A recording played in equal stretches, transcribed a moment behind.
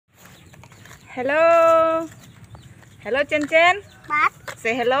Hello. Hello, Chen Chen. But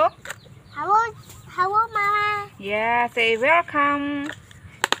Say hello. hello, Mama. Yeah, say welcome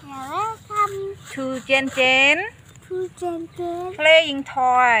Welcome to Chen Chen to Gentle playing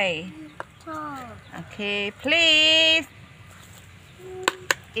toy. Talk. Okay, please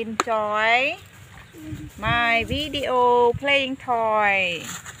enjoy my video playing toy.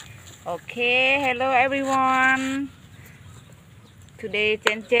 Okay, hello everyone. Today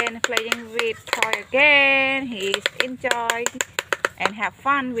Chen Chen playing with toy again. He's enjoy and have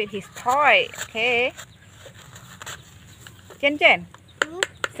fun with his toy. Okay, Chen Chen,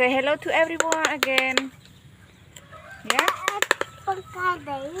 say hello to everyone again. Yeah.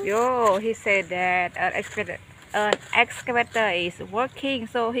 Yo, he said that an excavator is working,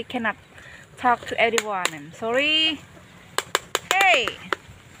 so he cannot talk to everyone. I'm sorry. Hey,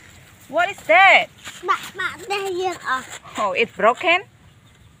 what is that? Oh, it's broken.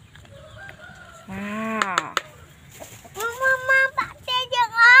 Wow.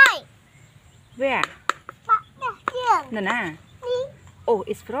 Where? Nana. Oh,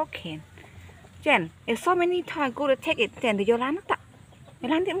 it's broken. Jen, there's so many toys. Go to take it. Jen, do you land it?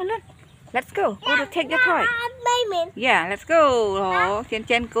 Let's go. Go to take your toy. Yeah, let's go. Oh,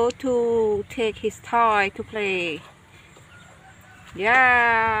 Jen go to take his toy to play.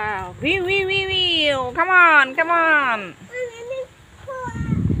 Yeah. Wee. Come on, come on.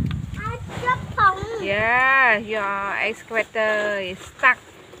 Yeah, your excavator is stuck.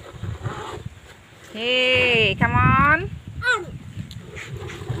 Hey, come on.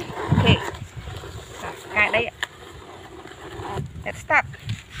 Okay. Cài đây. Let's start.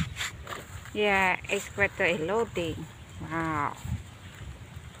 Yeah, excavator is loading. Wow.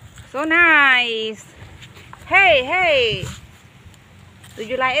 So nice. Hey. Do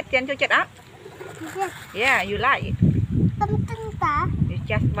you like it? Chen cho chết up? Yeah, you like it. You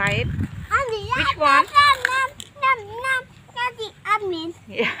just buy it. Which one?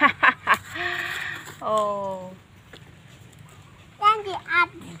 Yeah. Oh.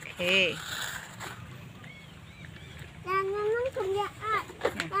 Okay.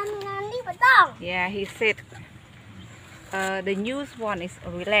 Yeah, he said the new one is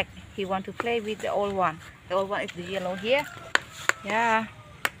relaxed. He want to play with the old one. The old one is the yellow here. Yeah.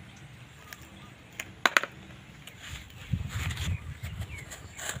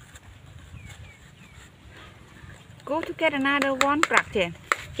 Go to get another one, Chen.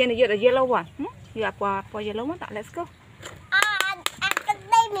 Chen, you the yellow one. You have for yellow one. Let's go.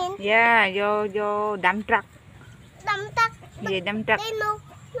 Yeah, your dump truck. Yeah, dump truck.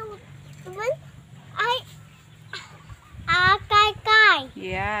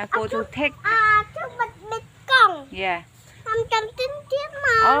 Yeah, go to take. Yeah.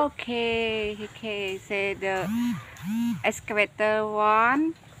 Okay. Say the excavator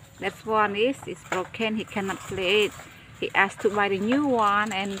one. That one is broken. He cannot play it. He asked to buy the new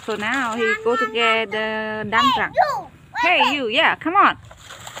one, and so now he go to get the dump truck. Hey, you. Yeah, come on.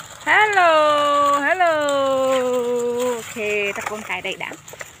 Hello. Okay, ta con cài đây đã.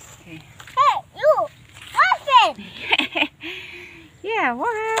 Okay. Hey, you. What's it? Yeah,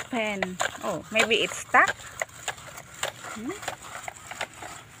 what happened? Oh, maybe it's stuck.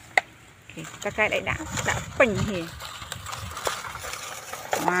 Okay, ta cài đây đã pin here.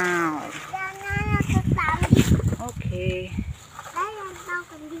 Wow. Okay.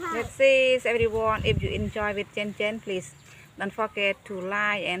 Let's see everyone. If you enjoy with Chen, please don't forget to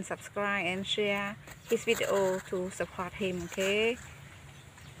like and subscribe and share his video to support him. Okay.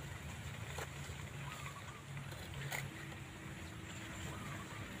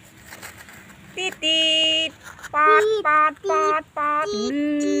 Teet. Pot.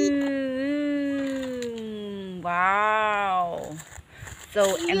 Wow.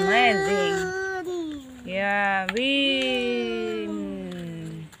 So amazing. Yeah, win.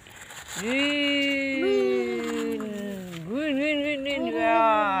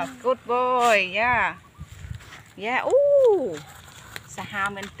 Yeah, good boy. Yeah. Ooh. Sa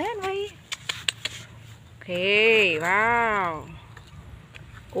hào mình tên vậy. Okay. Wow.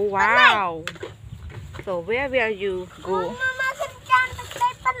 Oh wow. So where will you go?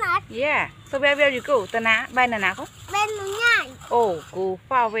 Yeah. So where will you go? Tana, bay nana không? Oh, go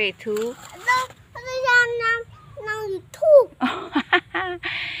far away to.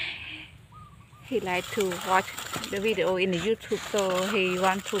 He like to watch the video in the YouTube, so he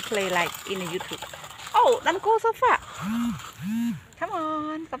want to play like in the YouTube. Oh, don't go so far. Come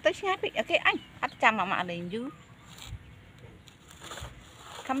on, come tới nhát đi. Okay, anh. Bắt chăm mà lên you.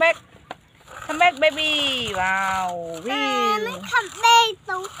 Come back, baby. Wow. Come back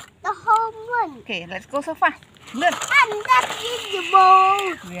to the home one. Okay, let's go so far. Look. And that is the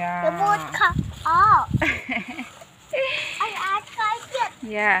boat. Yeah. The boat cut off. I tried it.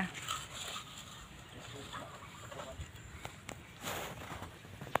 Yeah.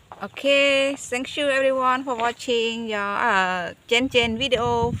 Okay, thank you everyone for watching your Jen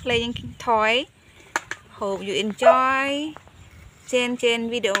video playing toy. Hope you enjoy Jen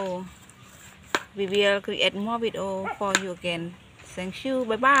video. We will create more video for you again. Thank you.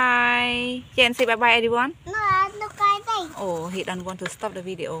 Bye bye. Jen, say bye bye everyone. No, look at that. Oh, he don't want to stop the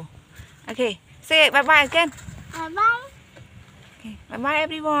video. Okay, say bye bye again. Bye-bye. Okay, bye bye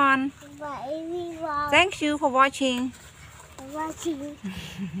everyone. Bye everyone. Thank you for watching. Watching.